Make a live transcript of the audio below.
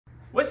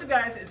What's up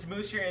guys, it's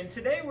Moose here, and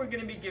today we're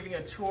going to be giving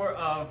a tour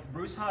of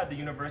Bruce Hall at the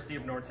University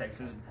of North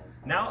Texas.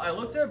 Now, I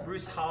looked up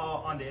Bruce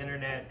Hall on the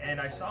internet and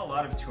I saw a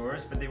lot of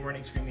tours, but they weren't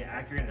extremely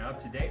accurate and up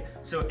to date.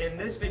 So in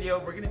this video,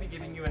 we're going to be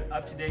giving you an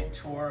up-to-date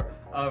tour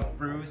of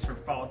Bruce for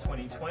fall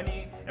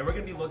 2020, and we're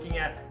going to be looking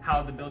at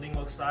how the building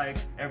looks like,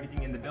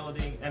 everything in the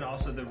building, and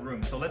also the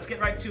room. So let's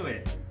get right to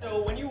it.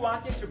 So when you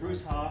walk into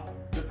Bruce Hall,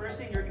 the first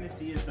thing you're going to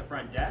see is the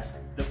front desk.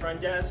 The front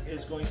desk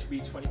is going to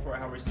be 24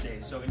 hours a day.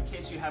 So in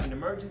case you have an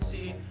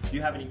emergency,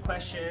 you have any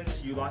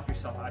questions, you lock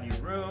yourself out of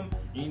your room,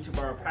 you need to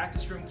borrow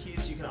practice room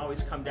keys, you can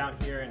always come down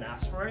here and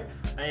ask for it,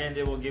 and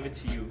they will give it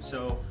to you.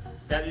 So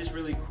that is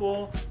really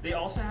cool. They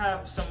also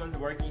have someone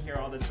working here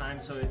all the time,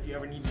 so if you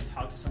ever need to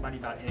talk to somebody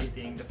about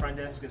anything, the front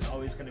desk is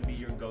always going to be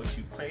your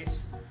go-to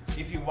place.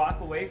 If you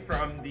walk away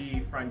from the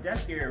front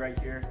desk area right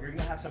here, you're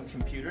going to have some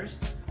computers.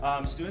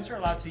 Students are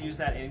allowed to use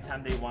that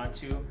anytime they want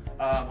to.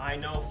 I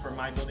know for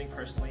my building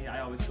personally,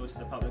 I always go to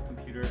the public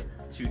computer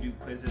to do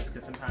quizzes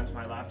because sometimes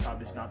my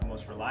laptop is not the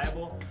most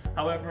reliable.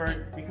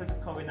 However, because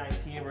of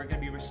COVID-19, we're going to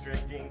be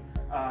restricting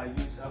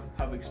use of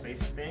public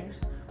space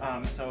things.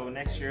 So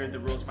next year, the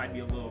rules might be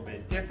a little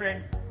bit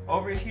different.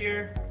 Over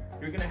here,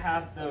 you're going to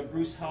have the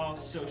Bruce Hall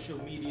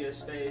social media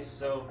space.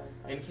 So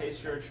in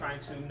case you're trying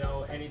to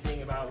know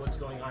anything about what's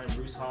going on in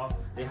Bruce Hall,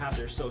 they have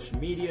their social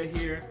media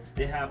here.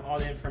 They have all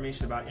the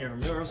information about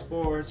intramural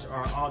sports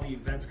or all the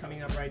events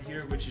coming up right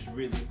here, which is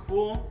really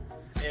cool.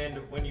 And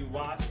when you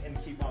walk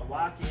and keep on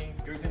walking,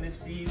 you're going to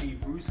see the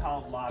Bruce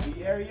Hall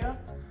lobby area.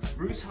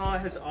 Bruce Hall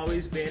has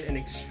always been an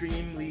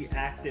extremely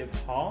active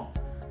hall,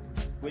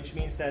 which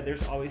means that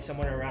there's always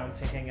someone around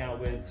to hang out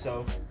with.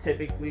 So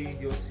typically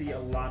you'll see a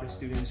lot of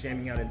students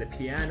jamming out at the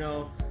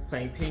piano,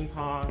 playing ping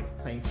pong,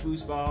 playing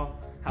foosball.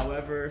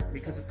 However,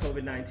 because of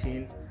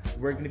COVID-19,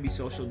 we're going to be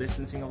social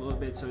distancing a little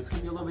bit, so it's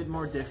going to be a little bit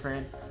more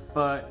different,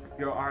 but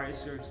you're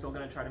still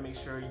going to try to make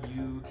sure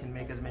you can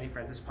make as many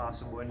friends as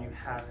possible and you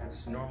have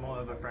as normal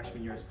of a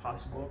freshman year as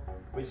possible,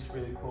 which is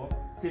really cool.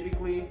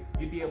 Typically,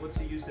 you'd be able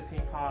to use the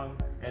ping pong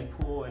and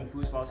pool and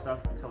foosball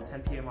stuff until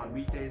 10 p.m. on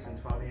weekdays and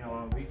 12 a.m.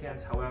 on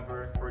weekends.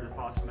 However, for the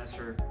fall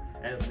semester,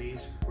 at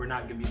least, we're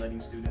not going to be letting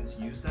students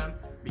use them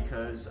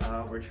because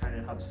we're trying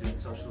to help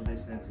students social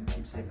distance and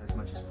keep safe as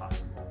much as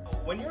possible.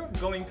 When you're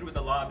going through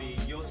the lobby,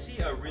 you'll see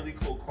a really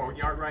cool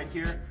courtyard right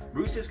here.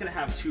 Bruce is going to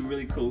have two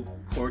really cool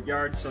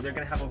courtyards, so they're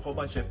going to have a whole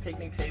bunch of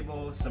picnic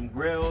tables, some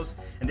grills,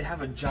 and they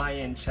have a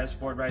giant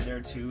chessboard right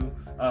there too,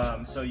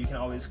 so you can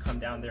always come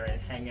down there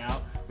and hang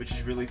out, which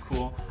is really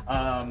cool.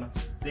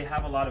 They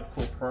have a lot of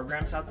cool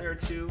programs out there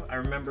too. I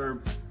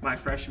remember my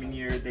freshman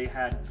year, they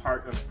had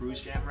part of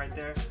Bruce Jam right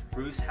there.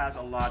 Bruce has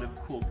a lot of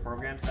cool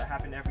programs that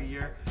happen every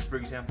year. For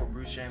example,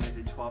 Bruce Jam is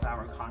a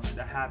 12-hour concert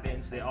that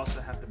happens. They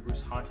also have the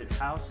Bruce Haunted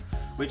House,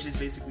 which is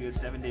basically a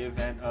 7-day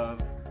event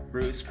of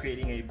Bruce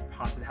creating a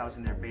haunted house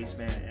in their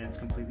basement, and it's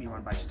completely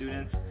run by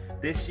students.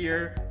 This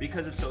year,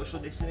 because of social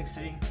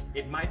distancing,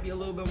 it might be a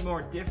little bit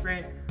more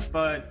different,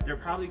 but they're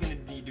probably going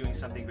to be doing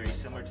something very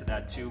similar to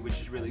that too, which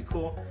is really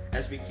cool.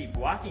 As we keep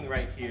walking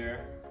right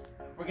here,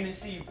 we're going to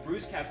see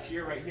Bruce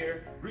Cafeteria right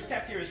here. Bruce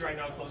Cafeteria is right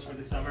now closed for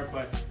the summer,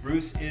 but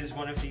Bruce is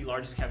one of the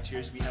largest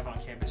cafeterias we have on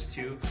campus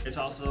too. It's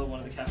also one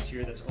of the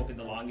cafeteria that's open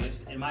the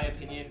longest. In my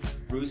opinion,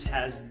 Bruce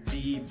has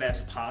the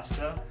best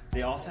pasta.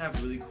 They also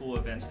have really cool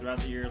events throughout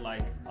the year,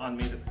 like on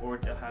May the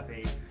 4th, they'll have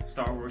a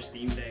Star Wars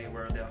theme day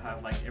where they'll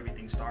have like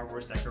everything Star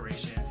Wars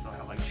decorations. They'll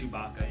have like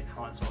Chewbacca and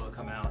Han Solo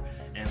come out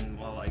and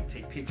we'll like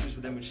take pictures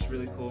with them, which is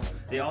really cool.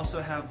 They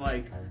also have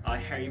like a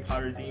Harry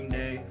Potter theme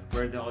day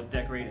where they'll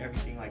decorate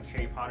everything like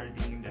Harry Potter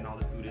themed, and all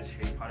the food is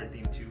Harry Potter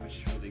themed too,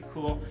 which is really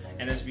cool.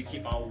 And as we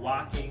keep on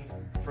walking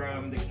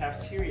from the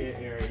cafeteria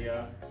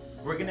area,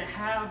 we're gonna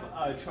have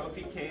a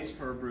trophy case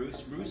for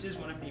Bruce. Bruce is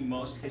one of the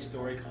most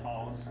historic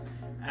halls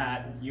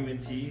at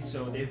UNT,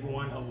 so they've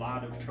won a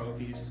lot of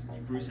trophies.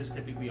 Bruce has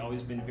typically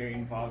always been very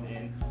involved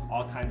in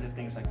all kinds of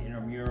things like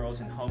intramurals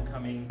and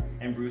homecoming,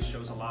 and Bruce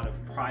shows a lot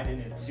of pride in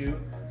it too.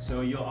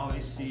 So you'll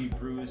always see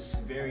Bruce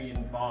very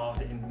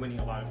involved in winning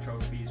a lot of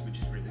trophies, which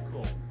is really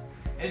cool.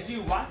 As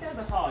you walk down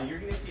the hall, you're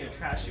gonna see a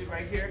trash chute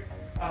right here.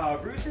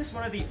 Bruce is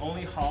one of the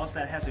only halls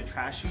that has a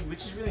trash chute,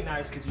 which is really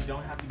nice because you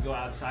don't have to go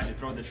outside to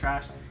throw the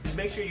trash. Just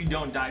make sure you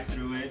don't dive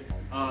through it.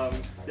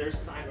 There's a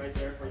sign right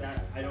there for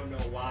that. I don't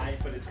know why,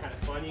 but it's kind of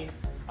funny.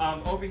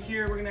 Over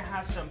here, we're gonna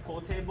have some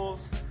pool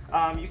tables.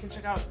 You can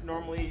check out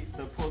normally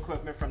the pool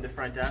equipment from the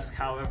front desk.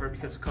 However,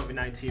 because of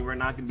COVID-19, we're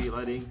not gonna be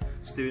letting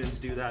students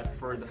do that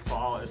for the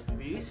fall at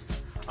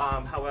least.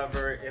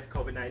 However, if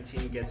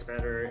COVID-19 gets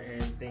better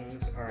and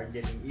things are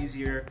getting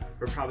easier,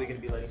 we're probably going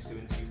to be letting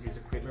students use these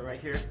equipment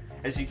right here.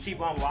 As you keep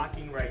on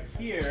walking right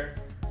here,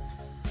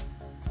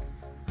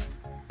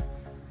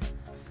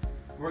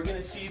 we're going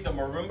to see the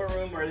marimba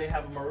room where they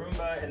have a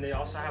marimba, and they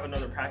also have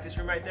another practice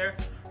room right there.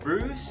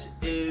 Bruce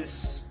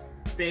is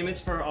famous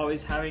for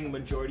always having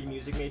majority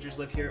music majors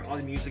live here. All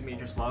the music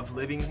majors love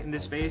living in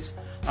this space.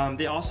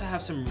 They also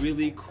have some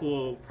really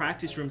cool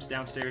practice rooms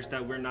downstairs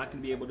that we're not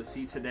going to be able to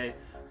see today.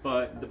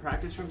 but the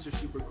practice rooms are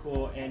super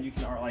cool, and you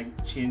can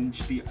like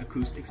change the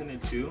acoustics in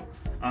it too,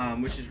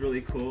 which is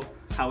really cool.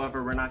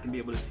 However, we're not gonna be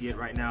able to see it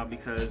right now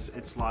because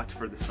it's locked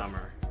for the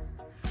summer.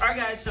 Alright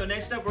guys, so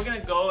next up we're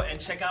gonna go and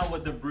check out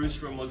what the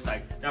Bruce room looks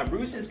like. Now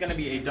Bruce is gonna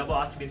be a double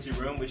occupancy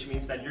room, which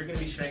means that you're gonna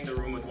be sharing the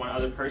room with one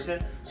other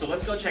person. So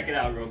let's go check it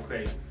out real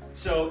quick.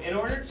 So in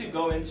order to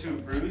go into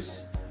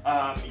Bruce,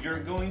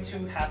 you're going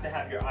to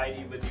have your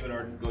ID with you in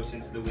order to go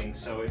into the wing.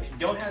 So if you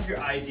don't have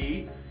your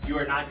ID, you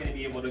are not going to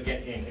be able to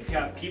get in. If you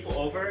have people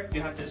over, you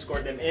have to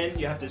escort them in,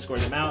 you have to escort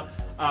them out.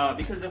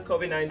 Because of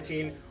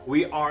COVID-19,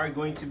 we are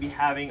going to be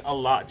having a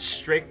lot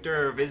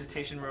stricter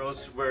visitation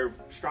rules. We're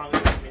strongly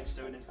recommend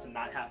students to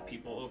not have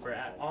people over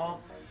at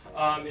all.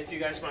 If you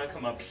guys want to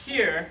come up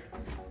here,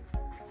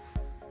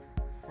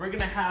 we're going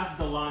to have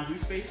the laundry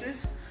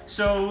spaces.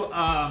 So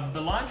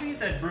the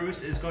laundries at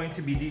Bruce is going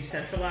to be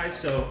decentralized,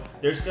 so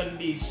there's going to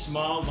be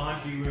small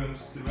laundry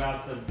rooms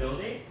throughout the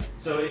building.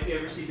 So if you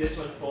ever see this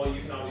one full,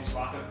 you can always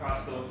walk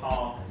across the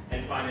hall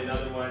and find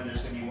another one.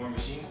 There's going to be more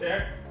machines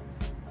there.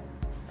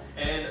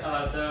 And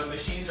the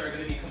machines are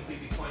going to be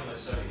completely coinless,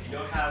 so if you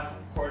don't have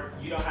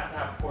to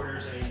have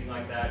quarters or anything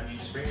like that. You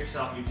just bring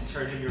yourself your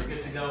detergent, you're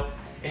good to go.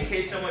 In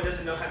case someone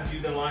doesn't know how to do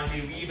the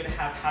laundry, we even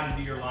have how to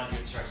do your laundry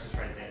instructions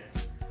right there.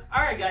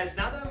 Alright guys,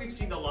 now that we've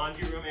seen the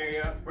laundry room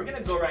area, we're going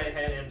to go right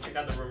ahead and check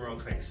out the room real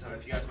quick. So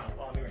if you guys want to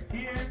follow me right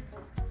here.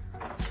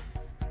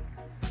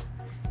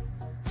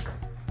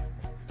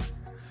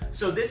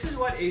 So this is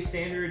what a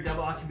standard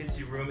double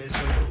occupancy room is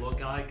going to look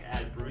like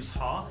at Bruce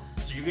Hall.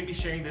 So you're going to be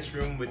sharing this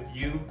room with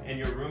you and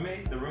your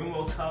roommate. The room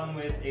will come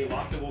with a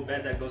loftable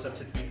bed that goes up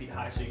to 3 feet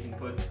high, so you can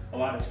put a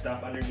lot of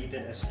stuff underneath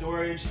it as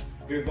storage.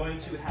 You're going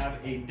to have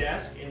a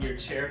desk and your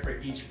chair for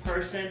each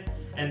person.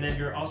 And then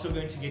you're also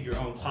going to get your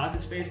own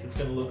closet space that's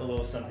going to look a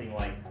little something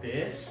like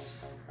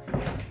this.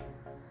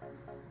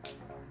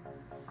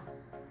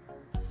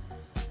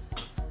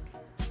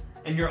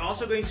 And you're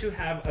also going to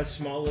have a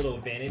small little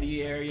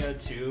vanity area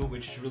too,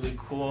 which is really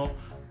cool.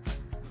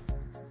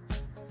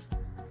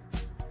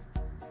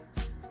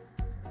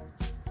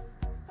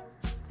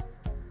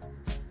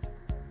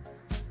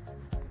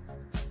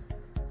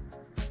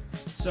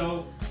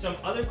 So some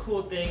other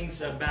cool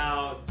things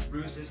about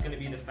Bruce is going to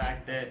be the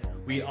fact that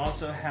we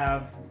also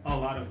have a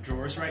lot of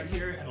drawers right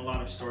here and a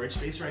lot of storage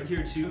space right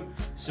here too.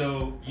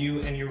 So you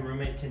and your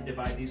roommate can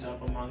divide these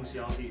up amongst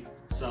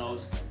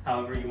yourselves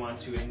however you want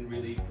to, and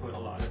really put a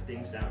lot of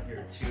things down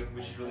here too,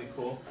 which is really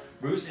cool.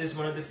 Bruce is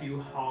one of the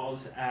few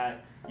halls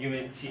at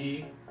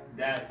UNT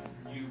that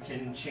you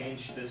can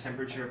change the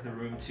temperature of the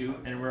room too,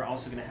 and we're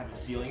also going to have a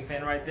ceiling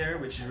fan right there,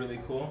 which is really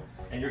cool.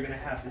 And you're going to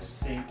have the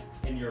sink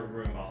in your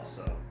room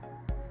also.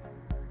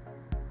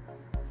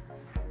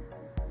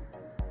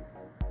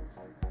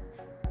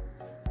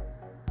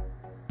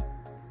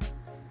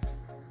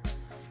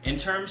 In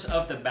terms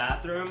of the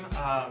bathroom,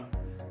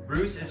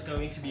 Bruce is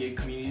going to be a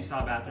community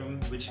style bathroom,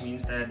 which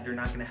means that you're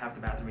not going to have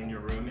the bathroom in your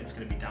room. It's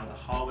going to be down the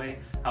hallway.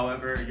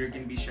 However, you're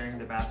going to be sharing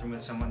the bathroom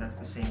with someone that's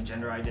the same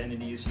gender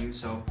identity as you.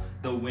 So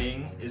the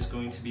wing is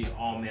going to be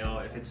all male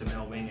if it's a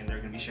male wing, and they're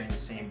going to be sharing the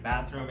same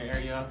bathroom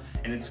area,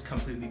 and it's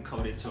completely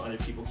coded so other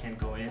people can't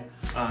go in.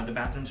 The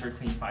bathrooms are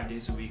cleaned 5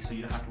 days a week, so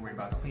you don't have to worry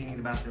about cleaning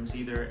the bathrooms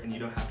either, and you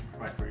don't have to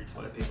provide for your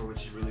toilet paper,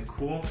 which is really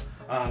cool.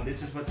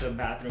 This is what the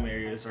bathroom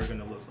areas are going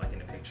to look like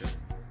in a picture.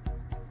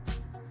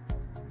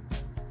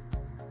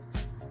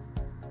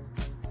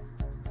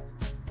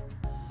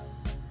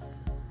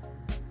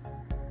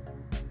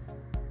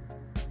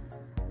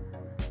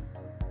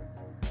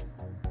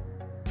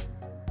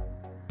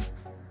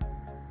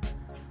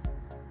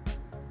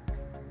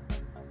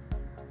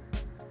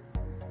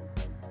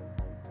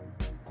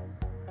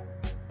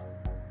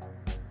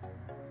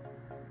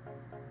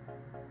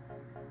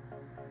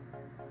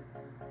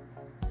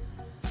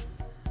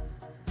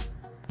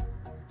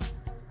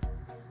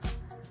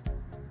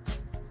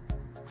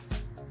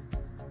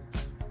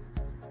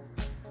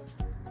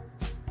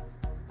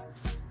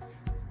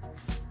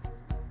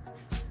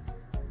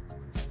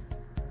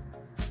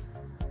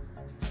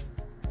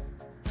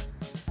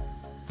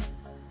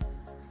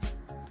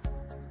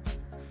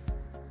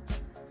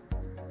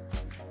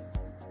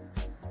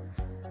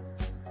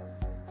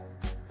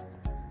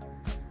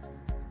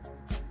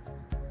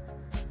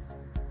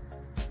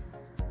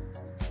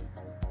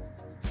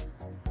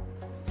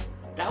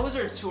 That was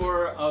our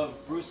tour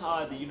of Bruce Hall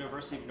at the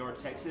University of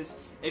North Texas.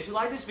 If you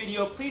like this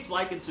video, please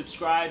like and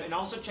subscribe, and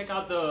also check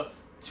out the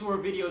tour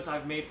videos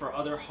I've made for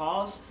other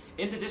halls.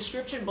 In the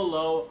description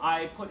below,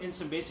 I put in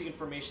some basic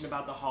information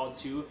about the hall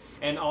too,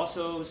 and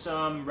also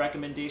some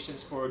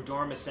recommendations for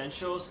dorm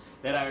essentials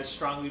that I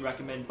strongly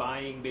recommend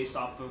buying based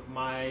off of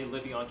my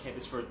living on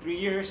campus for 3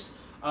 years.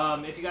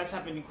 If you guys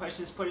have any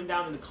questions, put them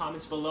down in the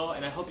comments below,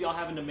 and I hope you all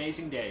have an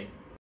amazing day.